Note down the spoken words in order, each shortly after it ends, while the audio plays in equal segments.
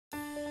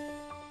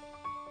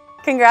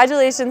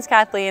Congratulations,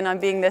 Kathleen, on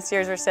being this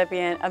year's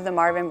recipient of the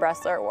Marvin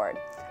Bressler Award.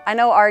 I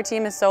know our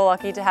team is so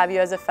lucky to have you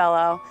as a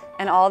fellow,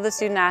 and all of the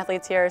student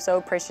athletes here are so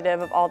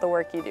appreciative of all the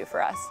work you do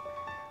for us.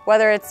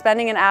 Whether it's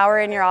spending an hour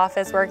in your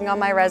office working on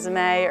my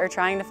resume, or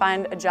trying to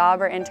find a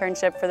job or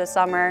internship for the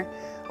summer,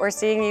 or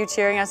seeing you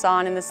cheering us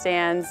on in the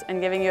stands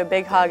and giving you a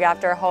big hug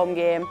after a home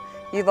game,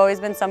 you've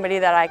always been somebody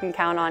that I can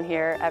count on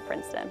here at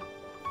Princeton.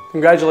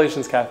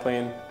 Congratulations,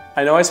 Kathleen.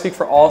 I know I speak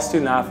for all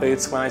student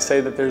athletes when I say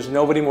that there's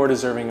nobody more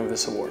deserving of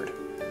this award.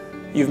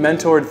 You've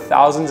mentored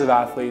thousands of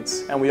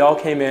athletes, and we all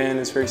came in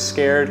as very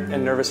scared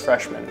and nervous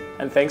freshmen.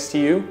 And thanks to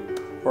you,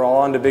 we're all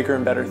on to bigger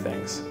and better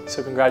things.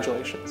 So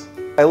congratulations.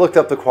 I looked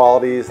up the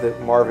qualities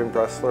that Marvin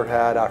Bressler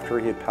had after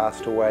he had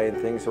passed away and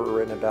things that were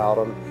written about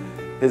him.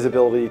 His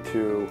ability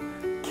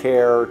to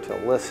care, to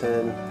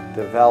listen,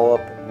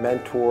 develop,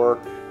 mentor.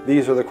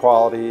 These are the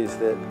qualities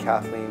that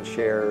Kathleen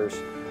shares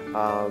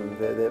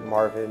that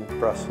Marvin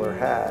Bressler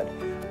had.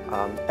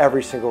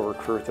 Every single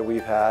recruit that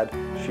we've had,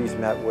 she's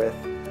met with.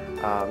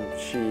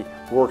 She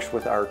works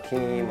with our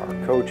team,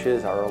 our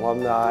coaches, our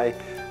alumni,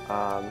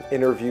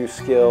 interview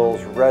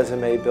skills,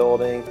 resume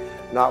building.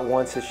 Not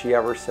once has she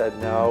ever said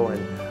no,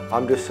 and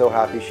I'm just so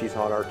happy she's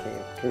on our team.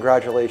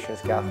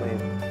 Congratulations, Kathleen.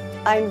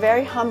 I'm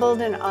very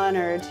humbled and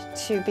honored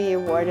to be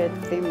awarded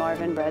the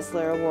Marvin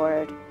Bressler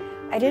Award.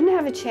 I didn't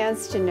have a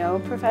chance to know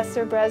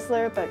Professor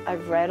Bressler, but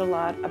I've read a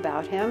lot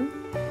about him.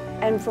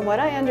 And from what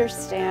I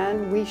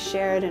understand, we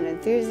shared an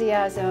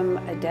enthusiasm,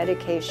 a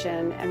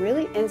dedication, and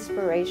really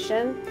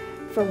inspiration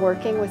for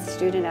working with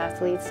student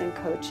athletes and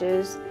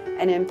coaches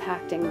and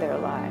impacting their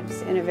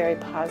lives in a very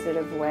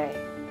positive way.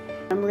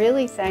 I'm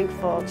really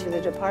thankful to the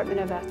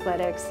Department of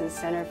Athletics and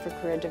Center for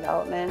Career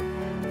Development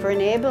for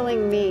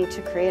enabling me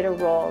to create a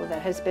role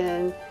that has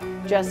been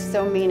just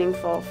so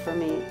meaningful for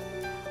me.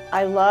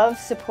 I love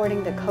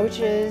supporting the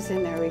coaches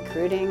in their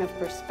recruiting of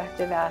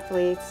prospective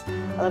athletes.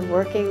 I love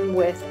working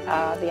with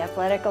the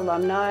athletic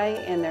alumni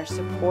in their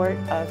support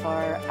of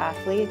our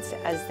athletes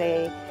as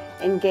they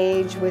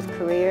engage with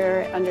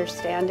career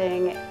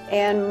understanding,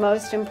 and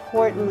most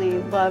importantly,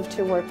 love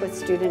to work with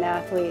student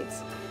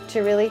athletes to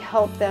really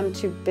help them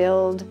to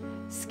build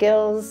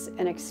skills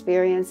and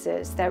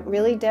experiences that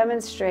really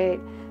demonstrate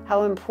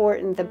how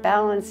important the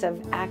balance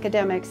of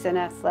academics and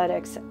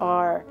athletics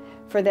are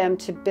for them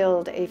to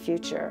build a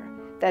future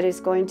that is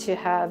going to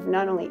have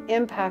not only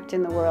impact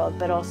in the world,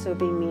 but also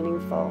be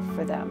meaningful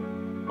for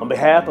them. On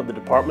behalf of the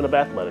Department of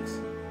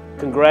Athletics,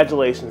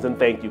 congratulations and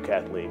thank you,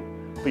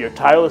 Kathleen, for your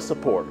tireless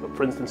support of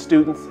Princeton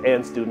students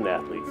and student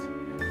athletes.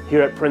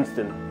 Here at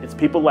Princeton, it's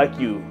people like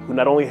you who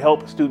not only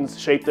help students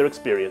shape their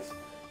experience,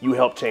 you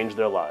help change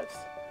their lives.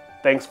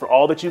 Thanks for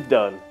all that you've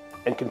done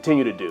and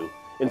continue to do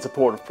in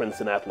support of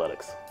Princeton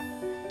athletics.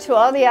 To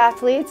all the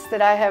athletes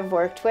that I have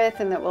worked with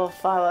and that will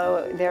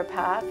follow their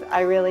path,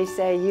 I really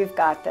say you've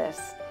got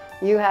this.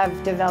 You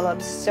have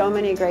developed so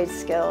many great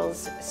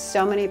skills,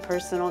 so many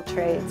personal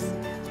traits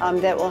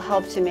that will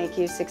help to make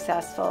you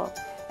successful.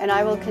 And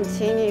I will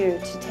continue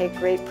to take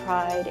great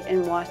pride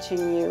in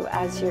watching you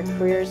as your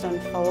careers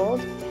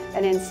unfold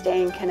and in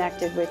staying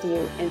connected with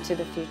you into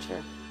the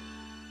future.